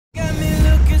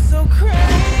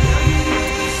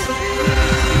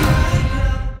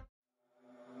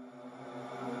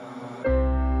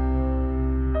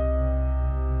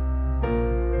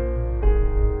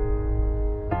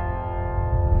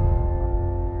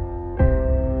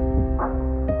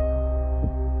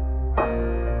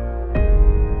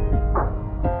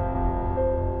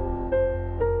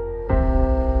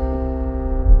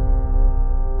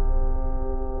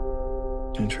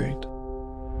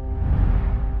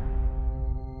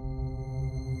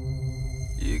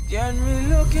got me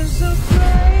looking so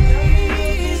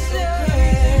crazy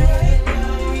right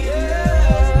now,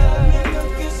 yeah. Got me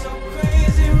looking so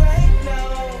crazy right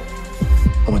now.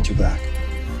 I want you back.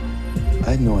 I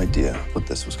had no idea what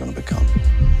this was going to become.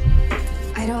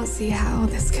 I don't see how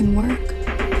this can work.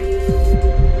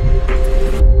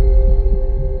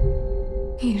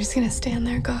 You're just gonna stand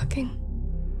there gawking?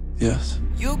 Yes.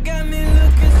 You got me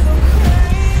looking so crazy.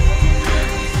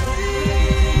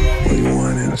 What do you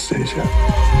want, Anastasia?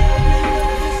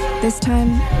 This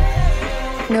time,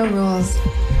 no rules,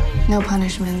 no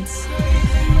punishments,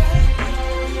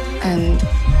 and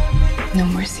no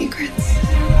more secrets.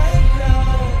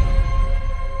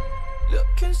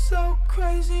 Looking so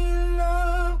crazy in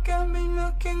love. Got me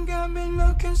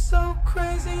looking so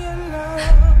crazy in love.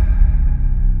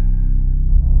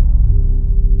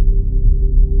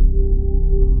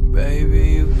 Baby,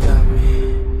 you got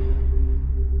me.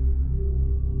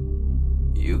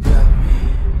 You got me.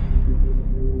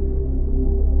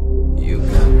 You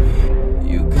got me.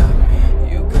 You got me.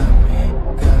 You got me.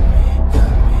 Got me.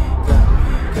 Got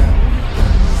me. Got me.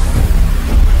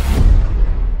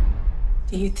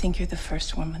 Do you think you're the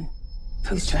first woman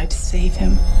who's tried to save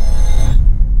him?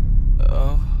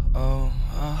 Oh, oh,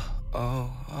 oh,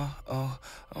 oh, oh, oh,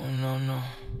 oh, no, no.